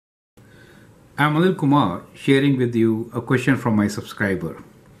I'm Anil Kumar, sharing with you a question from my subscriber.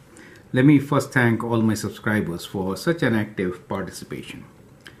 Let me first thank all my subscribers for such an active participation.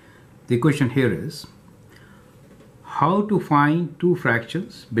 The question here is, how to find two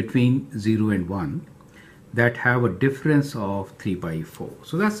fractions between 0 and 1 that have a difference of 3 by 4.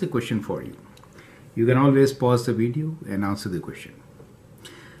 So that's the question for you. You can always pause the video and answer the question.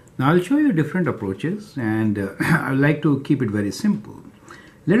 Now I'll show you different approaches, and I like to keep it very simple.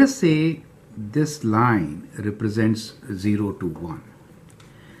 Let us say this line represents 0 to 1.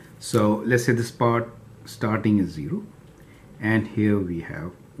 So let's say this part starting is 0 and here we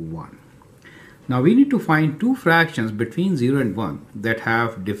have 1. Now we need to find two fractions between 0 and 1 that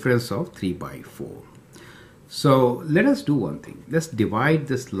have difference of 3 by 4. So let us do one thing. Let's divide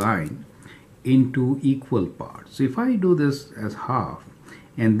this line into equal parts. So if I do this as half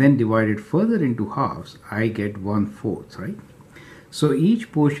and then divide it further into halves, I get 1/4, right? So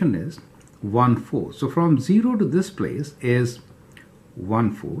each portion is 1/4. So from 0 to this place is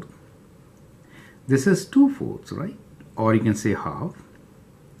 1/4. This is 2/4, right? Or you can say half.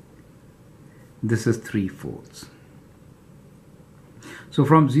 This is 3/4. So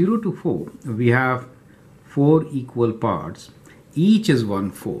from 0 to 4, we have 4 equal parts. Each is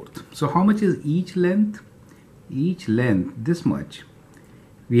 1/4. So how much is each length? Each length, this much.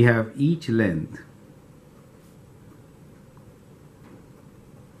 We have each length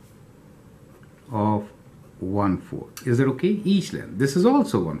of 1/4. Is that okay? Each length. This is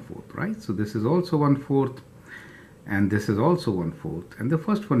also 1/4, right? So this is also 1/4, and this is also 1/4, and the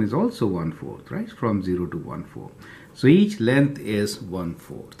first one is also 1/4, right? From 0 to 1/4. So each length is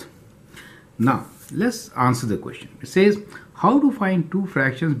 1/4. Now let's answer the question. It says how to find two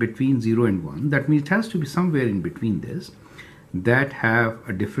fractions between 0 and 1. That means it has to be somewhere in between this that have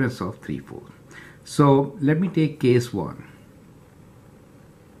a difference of 3/4. So let me take case 1.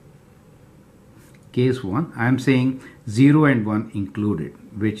 Case 1, I am saying 0 and 1 included,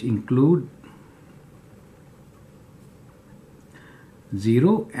 which include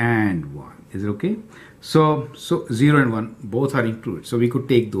 0 and 1. Is it okay? So 0 and 1 both are included. So we could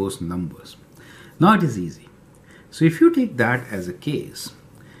take those numbers. Now it is easy. So if you take that as a case,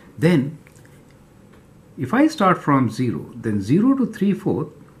 then if I start from 0, then 0 to 3/4,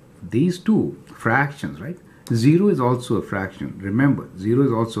 these two fractions, right? 0 is also a fraction. Remember, 0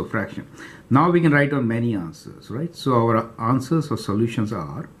 is also a fraction. Now we can write on many answers, right? So our answers or solutions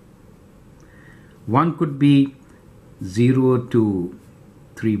are, one could be 0 to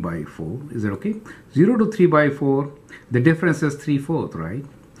 3 by 4. Is that okay? 0 to 3 by 4, the difference is 3/4, right?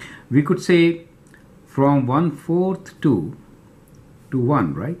 We could say from 1/4 to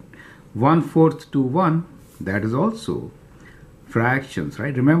 1, right? 1/4 to 1, that is also fractions,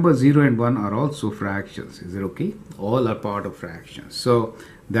 right? Remember, 0 and 1 are also fractions. Is it okay? All are part of fractions. So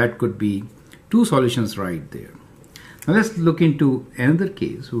that could be two solutions right there. Now let's look into another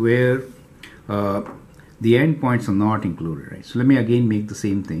case where the endpoints are not included, right? So let me again make the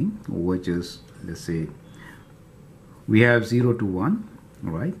same thing, which is, let's say we have 0 to 1,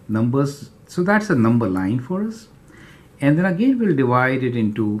 right? Numbers. So that's a number line for us. And then again we'll divide it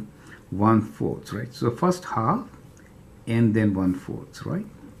into 1/4, right? So first half and then 1/4, right?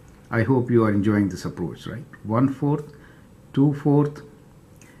 I hope you are enjoying this approach, right? 1/4, 2/4,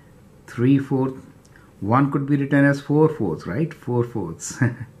 3/4. 1 could be written as 4/4, right?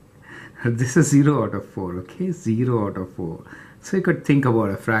 4/4. This is 0 out of 4, okay? 0 out of 4. So you could think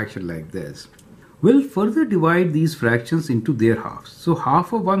about a fraction like this. We'll further divide these fractions into their halves. So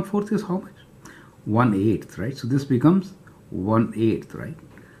half of 1/4 is how much? 1/8, right? So this becomes 1/8, right?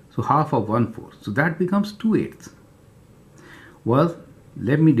 So half of 1/4. So that becomes 2/8. Well,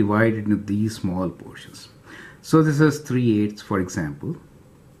 let me divide it into these small portions. So this is 3/8, for example.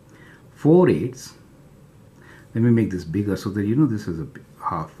 4/8. Let me make this bigger so that you know this is a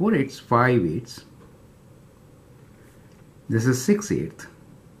half. 4/8, 5/8. This is 6/8.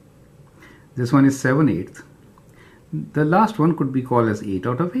 This one is 7/8. The last one could be called as 8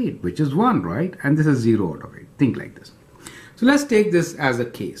 out of 8, which is 1, right? And this is 0 out of 8. Think like this. So let's take this as a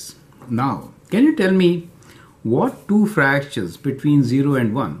case. Now, can you tell me what two fractions between 0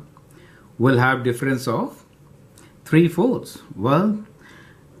 and 1 will have difference of 3/4? Well,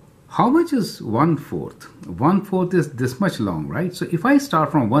 how much is 1/4? 1/4 is this much long, right? So if I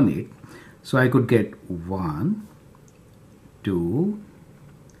start from 1/8, so I could get 1, 2,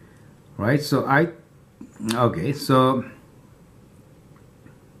 right? So okay, so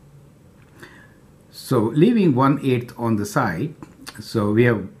leaving 1/8 on the side, so we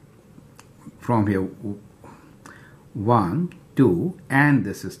have from here 1, 2, and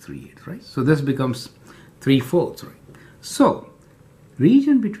this is 3/8, right? So this becomes 3/4, right? So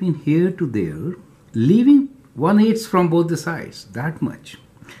region between here to there, leaving 1/8 from both the sides, that much.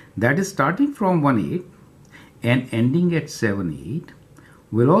 That is starting from 1/8 and ending at 7/8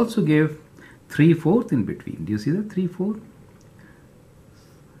 will also give 3/4 in between. Do you see that? 3/4?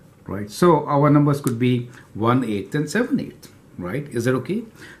 Right. So our numbers could be 1/8 and 7/8. Right? Is that okay?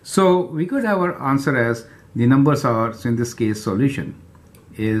 So we could have our answer as the numbers are, so in this case solution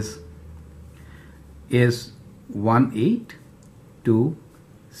is 1/8 to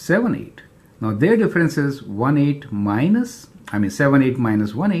 7/8. Now their difference is 7/8 minus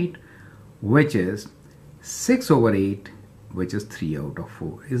 1/8, which is 6/8, which is 3 out of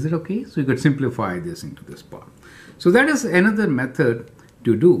 4. Is it okay? So you could simplify this into this part. So that is another method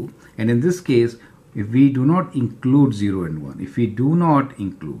to do. And in this case, if we do not include 0 and 1, if we do not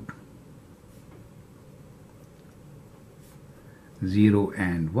include 0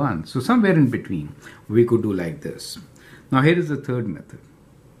 and 1, so somewhere in between, we could do like this. Now here is the third method.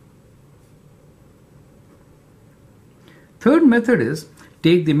 Third method is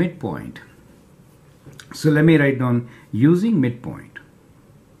take the midpoint. So let me write down using midpoint.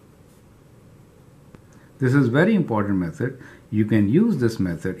 This is very important method. You can use this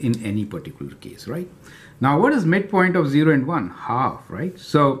method in any particular case, right? Now what is midpoint of 0 and 1? Half, right?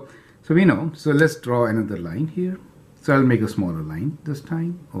 So we know. So let's draw another line here. So I'll make a smaller line this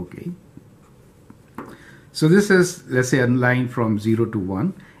time. Okay. So this is, let's say, a line from 0 to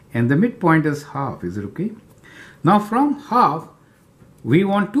 1, and the midpoint is half. Is it okay? Now from half, we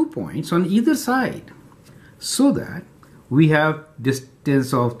want 2 points on either side, so that we have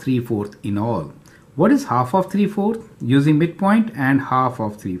distance of 3/4 in all. What is half of 3/4? Using midpoint and half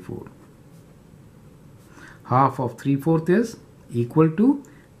of 3/4. Half of 3/4 is equal to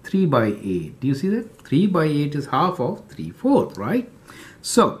 3/8. Do you see that? 3/8 is half of 3/4, right?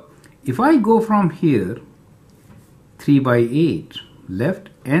 So if I go from here 3/8 left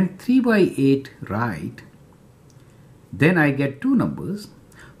and 3/8 right, then I get two numbers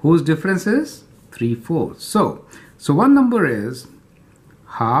whose difference is 3/4. So one number is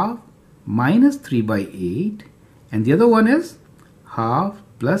half minus 3/8, and the other one is half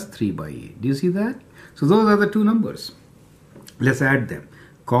plus 3/8. Do you see that? So those are the two numbers. Let's add them.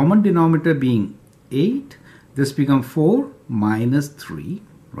 Common denominator being 8, this becomes 4 minus 3,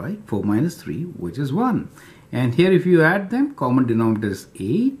 right? 4 minus 3, which is 1. And here if you add them, common denominator is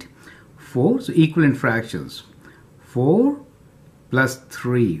 8, 4, so equivalent fractions. 4 plus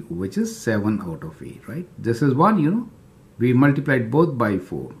 3, which is 7 out of 8, right? This is 1, you know. We multiplied both by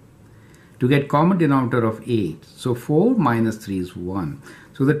 4 to get common denominator of 8. So 4 minus 3 is 1.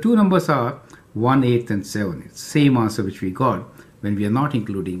 So the two numbers are 1/8 and 7. It's the same answer which we got when we are not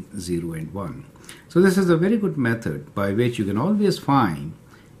including 0 and 1. So this is a very good method by which you can always find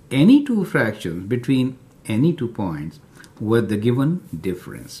any two fractions between any 2 points with the given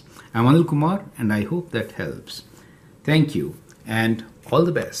difference. I'm Anil Kumar, and I hope that helps. Thank you and all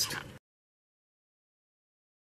the best.